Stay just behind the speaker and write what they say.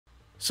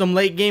Some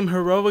late game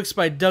heroics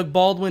by Doug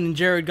Baldwin and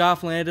Jared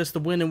Goff landed us the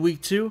win in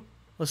week 2.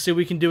 Let's see what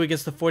we can do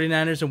against the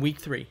 49ers in week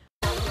 3.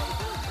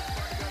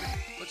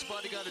 What's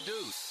Buddy got to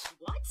do?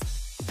 What?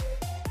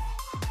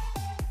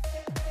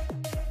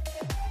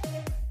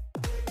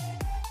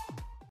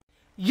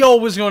 Yo,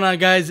 what's going on,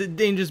 guys?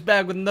 Dangerous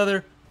back with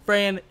another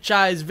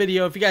franchise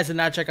video. If you guys did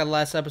not check out the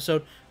last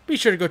episode, be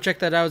sure to go check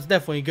that out. It's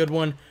definitely a good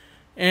one.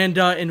 And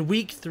in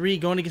week 3,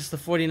 going against the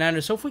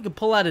 49ers, hopefully we can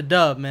pull out a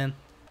dub, man.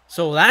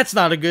 So that's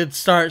not a good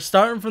start.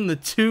 Starting from the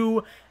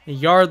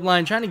 2-yard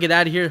line, trying to get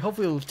out of here.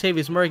 Hopefully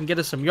Latavius Murray can get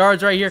us some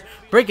yards right here.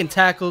 Breaking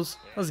tackles.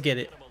 Let's get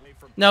it.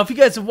 Now, if you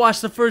guys have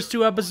watched the first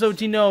 2 episodes,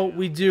 you know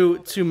we do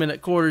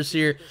 2-minute quarters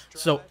here.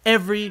 So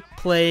every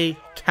play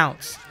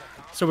counts.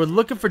 So we're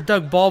looking for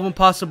Doug Baldwin,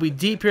 possibly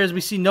deep here as we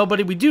see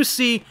nobody. We do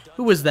see,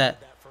 who was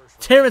that?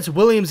 Terrence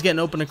Williams getting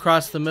open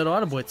across the middle.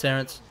 Attaboy,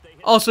 Terrence.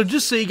 Also,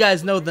 just so you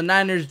guys know, the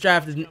Niners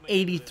drafted an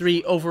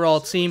 83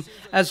 overall team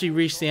as we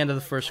reach the end of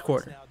the first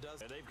quarter.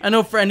 I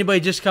know for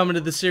anybody just coming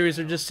to the series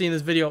or just seeing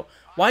this video,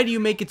 why do you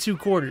make it 2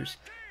 quarters?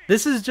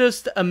 This is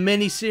just a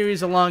mini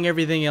series along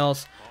everything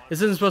else.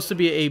 This isn't supposed to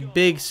be a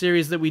big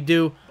series that we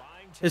do.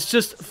 It's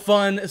just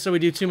fun, so we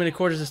do 2-minute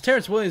quarters. As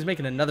Terrence Williams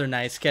making another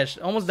nice catch,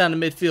 almost down to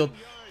midfield.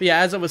 But yeah,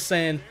 as I was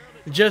saying,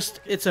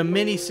 it's a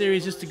mini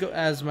series just to go,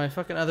 as my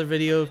fucking other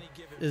video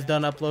is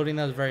done uploading.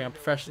 That was very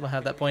unprofessional to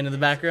have that point in the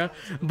background.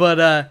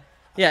 But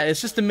yeah,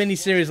 it's just a mini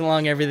series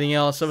along everything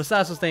else. So it's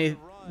not supposed to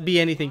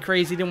be anything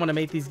crazy. Didn't want to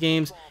make these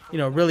games, you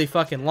know, really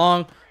fucking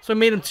long. So I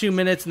made them 2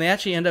 minutes, and they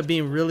actually end up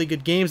being really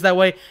good games that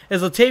way.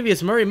 As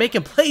Latavius Murray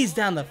making plays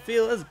down the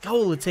field. Let's go,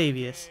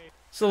 Latavius.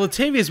 So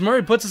Latavius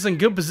Murray puts us in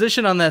good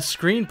position on that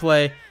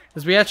screenplay.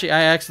 As I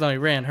accidentally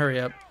ran. Hurry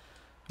up.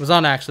 It was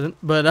on accident,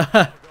 but I'm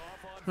not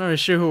really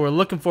sure who we're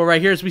looking for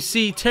right here. As we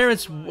see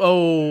Terrence.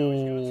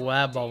 Oh,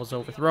 that ball was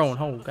overthrown.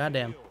 Oh,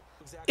 goddamn.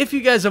 If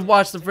you guys have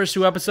watched the first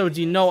 2 episodes,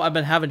 you know I've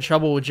been having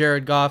trouble with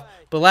Jared Goff.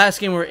 But last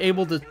game we were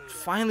able to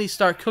finally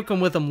start cooking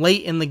with him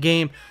late in the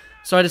game.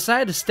 So I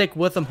decided to stick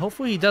with him.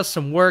 Hopefully he does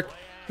some work.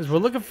 Because we're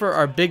looking for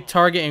our big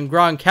target in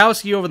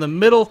Gronkowski over the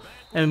middle.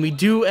 And we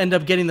do end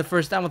up getting the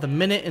first down with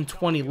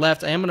 1:20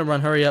 left. I am going to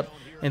run hurry up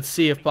and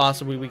see if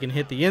possibly we can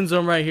hit the end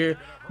zone right here.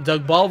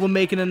 Doug Baldwin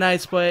making a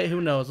nice play.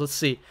 Who knows? Let's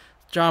see.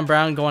 John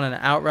Brown going on an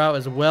out route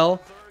as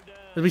well.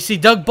 As we see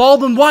Doug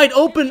Baldwin wide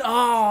open.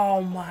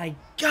 Oh my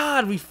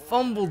God, we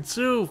fumbled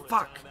too.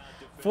 Fuck.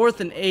 4th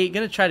and 8.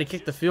 Gonna try to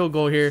kick the field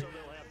goal here.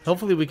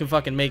 Hopefully we can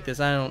fucking make this.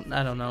 I don't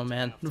know,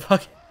 man.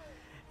 Fuck.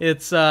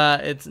 It's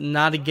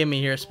not a gimme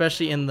here,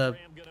 especially in the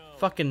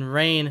fucking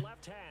rain.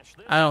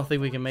 I don't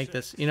think we can make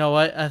this. You know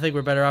what? I think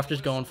we're better off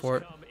just going for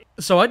it.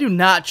 So I do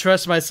not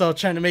trust myself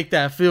trying to make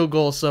that field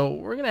goal. So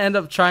we're gonna end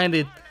up trying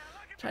to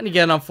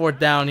get on 4th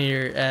down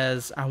here,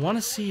 as I want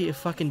to see if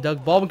fucking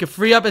Doug Baldwin can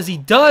free up, as he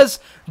does.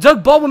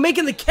 Doug Baldwin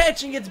making the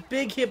catch and gets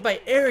big hit by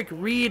Eric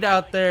Reed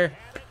out there.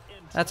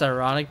 That's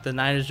ironic. The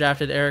Niners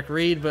drafted Eric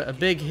Reed, but a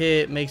big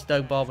hit makes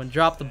Doug Baldwin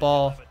drop the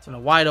ball in a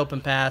wide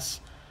open pass,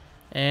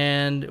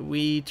 and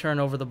we turn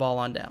over the ball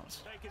on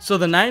downs. So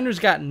the Niners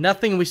got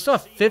nothing. We still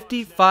have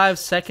 55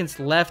 seconds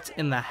left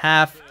in the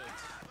half.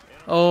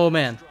 Oh,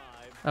 man.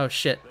 Oh,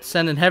 shit.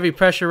 Sending heavy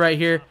pressure right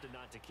here.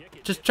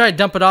 Just try to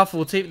dump it off.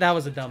 That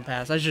was a dumb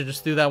pass. I should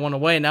just threw that one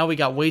away. Now we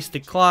got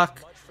wasted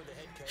clock.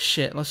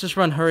 Shit. Let's just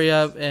run hurry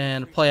up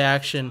and play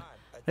action.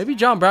 Maybe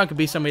John Brown could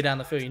be somebody down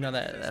the field. You know,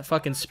 that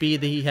fucking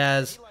speed that he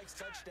has.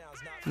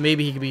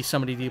 Maybe he could be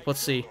somebody deep. Let's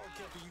see.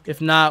 If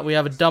not, we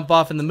have a dump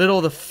off in the middle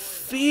of the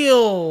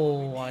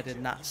field. I did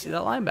not see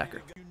that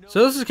linebacker.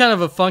 So this is kind of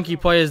a funky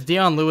play as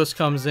Dion Lewis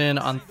comes in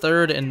on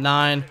 3rd and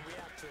 9.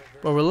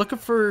 But we're looking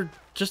for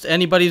just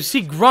anybody. You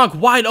see Gronk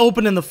wide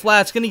open in the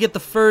flats. Going to get the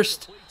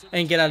first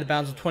and get out of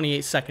bounds with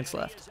 28 seconds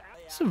left.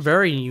 Some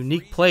very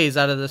unique plays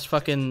out of this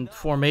fucking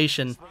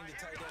formation.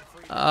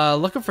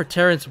 Looking for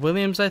Terrence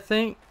Williams, I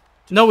think.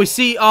 No, we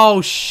see.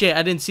 Oh, shit.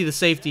 I didn't see the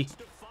safety.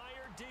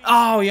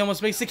 Oh, he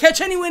almost makes the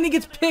catch anyway, and he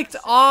gets picked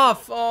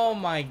off. Oh,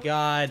 my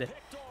God.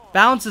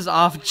 Bounces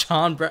off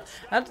John Brown.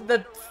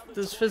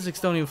 Those physics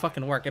don't even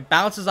fucking work. It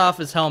bounces off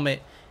his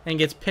helmet and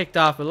gets picked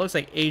off. It looks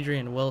like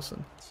Adrian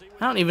Wilson.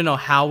 I don't even know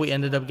how we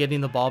ended up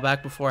getting the ball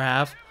back before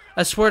half.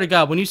 I swear to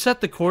God, when you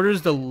set the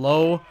quarters to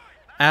low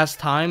ass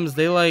times,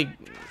 they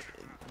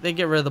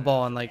get rid of the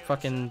ball in like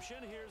fucking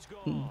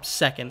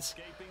seconds.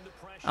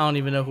 I don't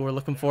even know who we're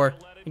looking for.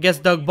 I guess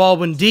Doug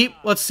Baldwin deep.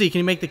 Let's see. Can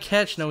he make the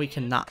catch? No, he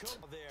cannot.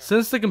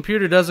 Since the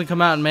computer doesn't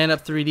come out and man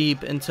up 3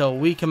 deep until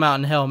we come out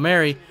in Hail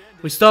Mary,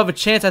 we still have a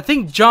chance. I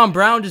think John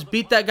Brown just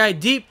beat that guy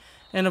deep.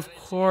 And of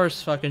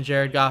course, fucking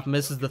Jared Goff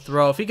misses the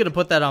throw. If he could have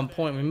put that on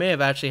point, we may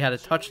have actually had a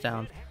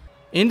touchdown.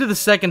 Into the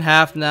second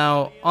half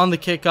now. On the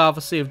kickoff,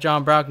 let's see if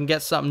John Brown can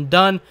get something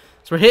done.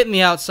 So we're hitting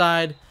the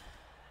outside.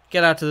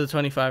 Get out to the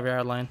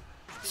 25-yard line.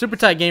 Super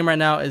tight game right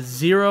now is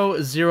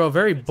 0-0.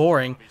 Very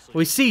boring.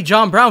 We see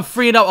John Brown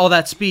freeing up. Oh,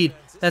 that speed.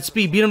 That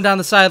speed. Beat him down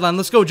the sideline.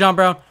 Let's go, John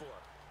Brown.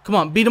 Come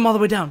on. Beat him all the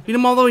way down. Beat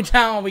him all the way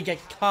down. We get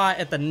caught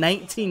at the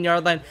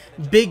 19-yard line.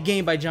 Big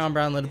game by John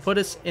Brown. Let him put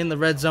us in the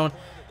red zone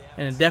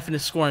in a definite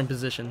scoring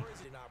position.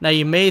 Now,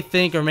 you may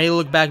think or may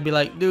look back and be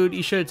like, dude,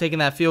 you should have taken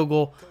that field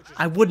goal.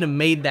 I wouldn't have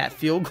made that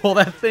field goal.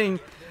 That thing,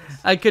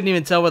 I couldn't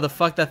even tell where the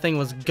fuck that thing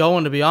was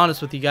going, to be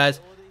honest with you guys.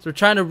 So we're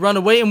trying to run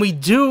away, and we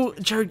do.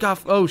 Jared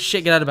Goff, oh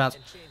shit, get out of bounds.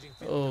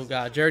 Oh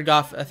god, Jared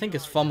Goff, I think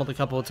has fumbled a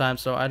couple of times,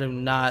 so I do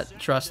not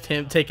trust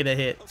him taking a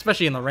hit,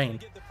 especially in the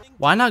rain.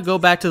 Why not go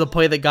back to the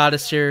play that got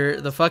us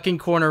here, the fucking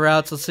corner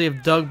routes. Let's see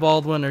if Doug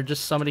Baldwin or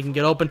just somebody can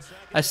get open.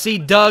 I see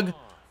Doug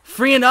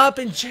freeing up,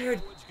 and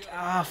Jared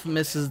Goff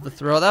misses the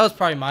throw. That was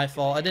probably my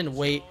fault. I didn't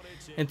wait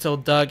until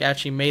Doug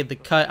actually made the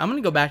cut. I'm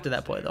going to go back to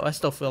that play, though. I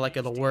still feel like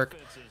it'll work.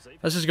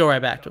 Let's just go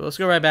right back to it. Let's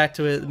go right back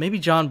to it. Maybe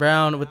John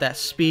Brown with that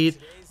speed.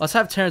 Let's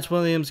have Terrence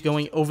Williams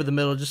going over the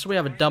middle just so we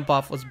have a dump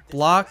off. Let's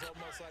block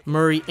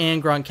Murray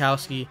and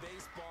Gronkowski.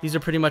 These are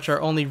pretty much our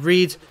only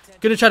reads.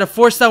 Gonna try to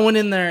force that one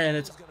in there, and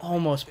it's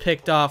almost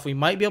picked off. We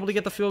might be able to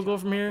get the field goal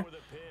from here.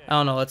 I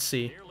don't know. Let's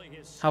see.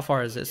 How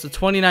far is this? It's a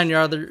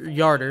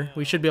 29-yarder.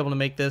 We should be able to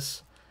make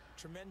this.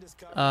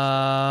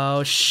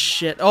 Oh,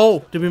 shit.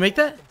 Oh, did we make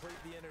that?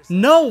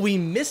 No, we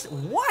missed.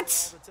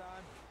 What?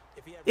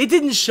 It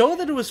didn't show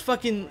that it was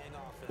fucking...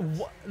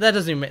 That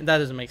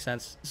doesn't make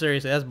sense.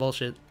 Seriously, that's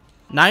bullshit.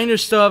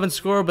 Niners still haven't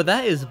scored, but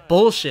that is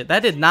bullshit.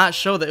 That did not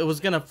show that it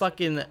was gonna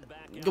fucking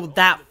go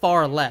that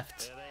far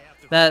left.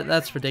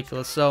 That's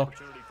ridiculous. So,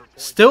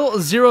 still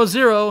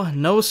 0-0,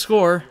 no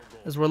score,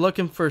 as we're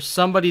looking for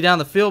somebody down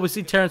the field. We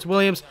see Terrence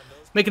Williams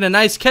making a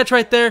nice catch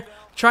right there,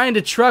 trying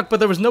to truck, but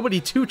there was nobody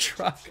to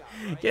truck.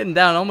 Getting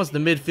down almost the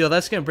midfield.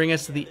 That's gonna bring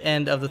us to the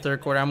end of the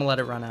third quarter. I'm gonna let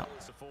it run out.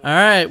 All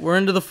right, we're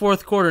into the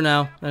fourth quarter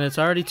now, and it's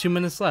already 2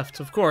 minutes left,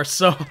 of course.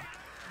 So,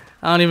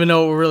 I don't even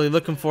know what we're really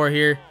looking for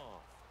here.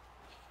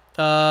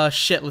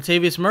 Shit,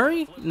 Latavius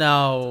Murray?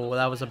 No,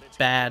 that was a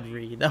bad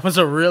read. That was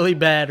a really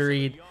bad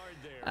read.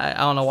 I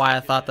don't know why I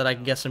thought that I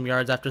could get some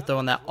yards after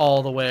throwing that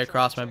all the way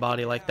across my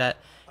body like that.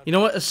 You know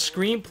what? A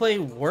screenplay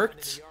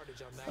worked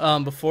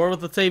before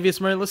with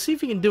Latavius Murray. Let's see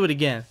if we can do it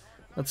again.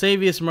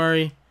 Latavius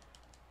Murray.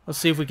 Let's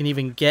see if we can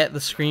even get the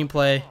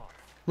screenplay.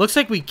 Looks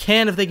like we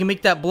can if they can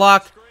make that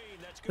block.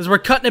 Because we're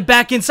cutting it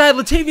back inside.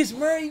 Latavius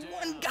Murray,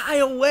 one guy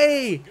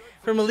away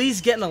from at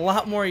least getting a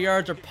lot more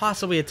yards or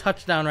possibly a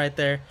touchdown right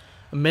there.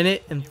 1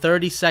 minute and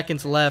 30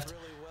 seconds left.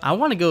 I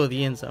want to go to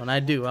the end zone. I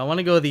do. I want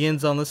to go to the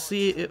end zone. Let's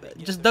see.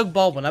 Just Doug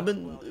Baldwin. I've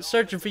been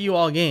searching for you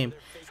all game.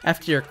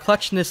 After your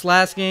clutchness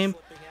last game,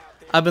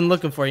 I've been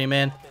looking for you,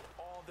 man.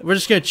 We're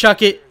just going to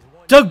chuck it.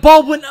 Doug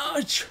Baldwin. Oh,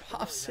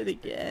 drops it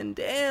again.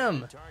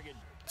 Damn.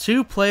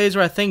 2 plays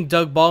where I think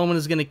Doug Baldwin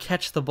is going to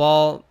catch the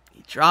ball.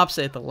 He drops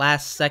it at the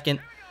last second.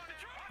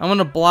 I'm going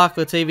to block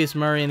Latavius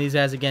Murray and these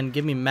guys again.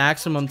 Give me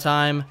maximum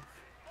time.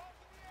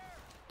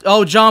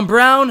 Oh, John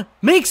Brown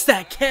makes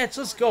that catch.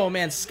 Let's go,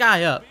 man.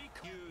 Sky up.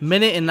 1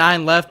 minute and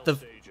 9 left. The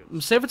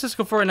San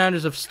Francisco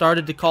 49ers have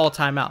started to call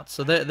timeouts,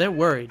 so they're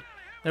worried.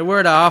 They're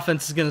worried our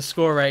offense is going to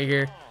score right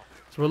here.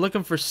 So we're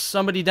looking for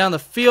somebody down the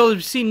field. If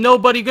you see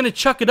nobody, going to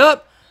chuck it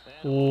up.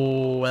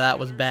 Oh, that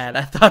was bad.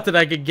 I thought that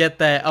I could get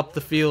that up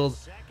the field.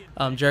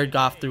 Jared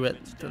Goff threw it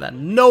to that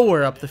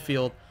nowhere up the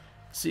field.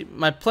 See,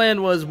 my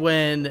plan was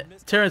when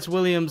Terrence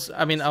Williams,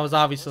 I mean, I was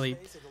obviously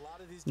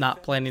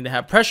not planning to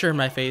have pressure in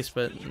my face,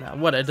 but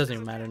what? It doesn't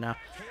even matter now.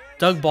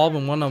 Doug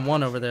Baldwin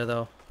one-on-one over there,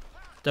 though.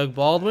 Doug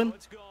Baldwin,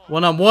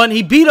 one-on-one.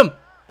 He beat him.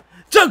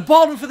 Doug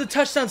Baldwin for the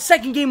touchdown.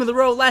 Second game of the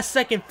row. Last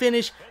second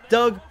finish.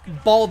 Doug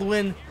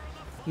Baldwin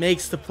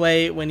makes the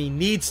play when he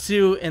needs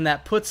to, and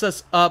that puts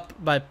us up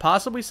by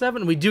possibly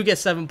 7. We do get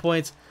 7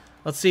 points.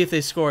 Let's see if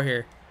they score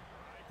here.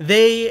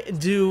 They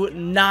do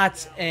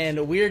not,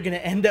 and we're going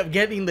to end up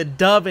getting the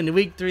dub in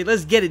week 3.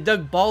 Let's get it.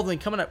 Doug Baldwin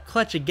coming up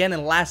clutch again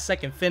in last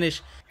second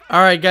finish.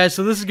 All right, guys,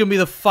 so this is going to be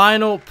the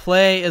final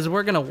play as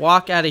we're going to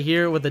walk out of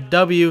here with a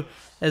W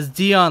as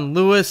Dion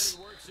Lewis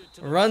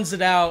runs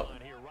it out.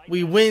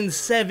 We win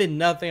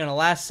 7-0 on a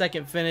last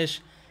second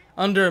finish.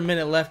 Under a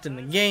minute left in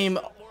the game.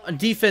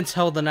 Defense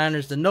held the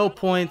Niners to no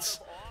points.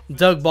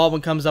 Doug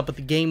Baldwin comes up with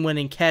the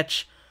game-winning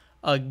catch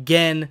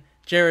again.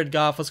 Jared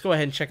Goff, let's go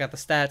ahead and check out the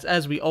stats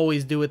as we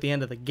always do at the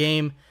end of the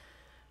game.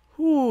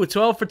 Ooh,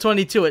 12 for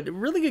 22. A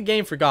really good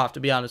game for Goff, to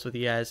be honest with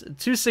you guys.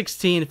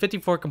 216,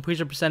 54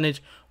 completion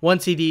percentage, 1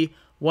 TD,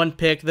 1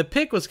 pick. The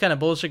pick was kind of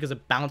bullshit because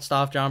it bounced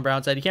off John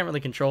Brown's side. You can't really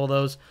control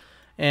those.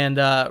 And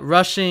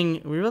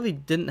rushing, we really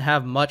didn't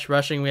have much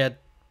rushing. We had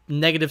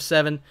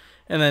 -7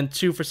 and then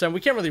 2 for 7.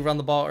 We can't really run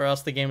the ball or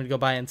else the game would go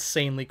by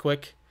insanely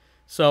quick.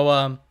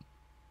 So,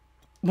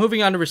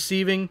 moving on to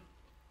receiving.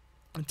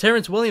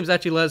 Terrence Williams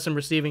actually led us in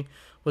receiving,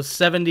 was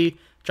 70.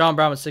 John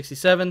Brown was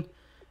 67.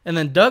 And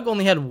then Doug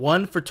only had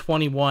 1 for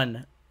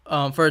 21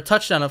 for a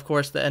touchdown, of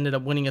course, that ended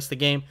up winning us the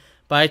game.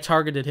 But I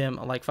targeted him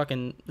like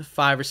fucking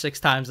 5 or 6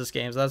 times this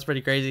game, so that's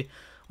pretty crazy.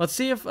 Let's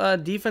see if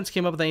defense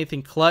came up with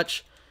anything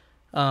clutch.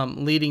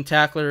 Leading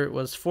tackler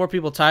was 4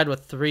 people tied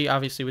with 3.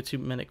 Obviously, with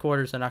 2-minute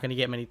quarters, they're not going to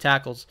get many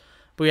tackles.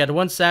 But we had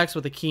 1 sack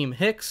with Akeem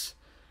Hicks.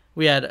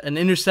 We had an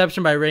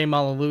interception by Ray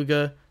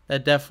Malaluga.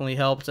 That definitely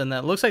helped. And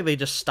that looks like they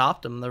just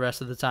stopped him the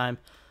rest of the time.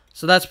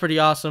 So that's pretty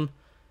awesome.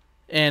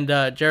 And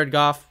Jared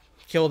Goff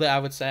killed it, I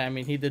would say. I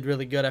mean, he did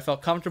really good. I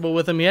felt comfortable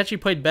with him. He actually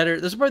played better.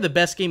 This is probably the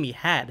best game he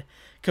had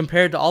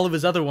compared to all of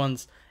his other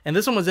ones. And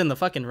this one was in the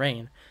fucking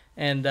rain.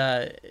 And,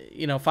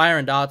 you know, fire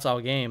and dots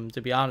all game,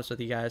 to be honest with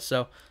you guys.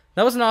 So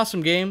that was an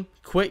awesome game.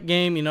 Quick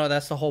game. You know,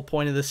 that's the whole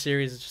point of this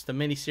series. It's just a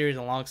mini series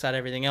alongside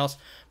everything else.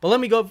 But let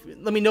me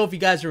know if you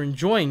guys are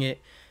enjoying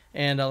it.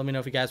 And let me know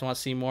if you guys want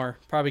to see more.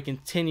 Probably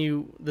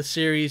continue the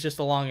series just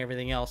along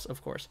everything else,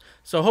 of course.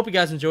 So hope you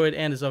guys enjoyed.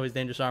 And as always,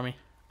 Dangerous Army,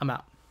 I'm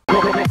out.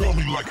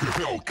 Coming like a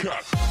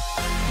Hellcat.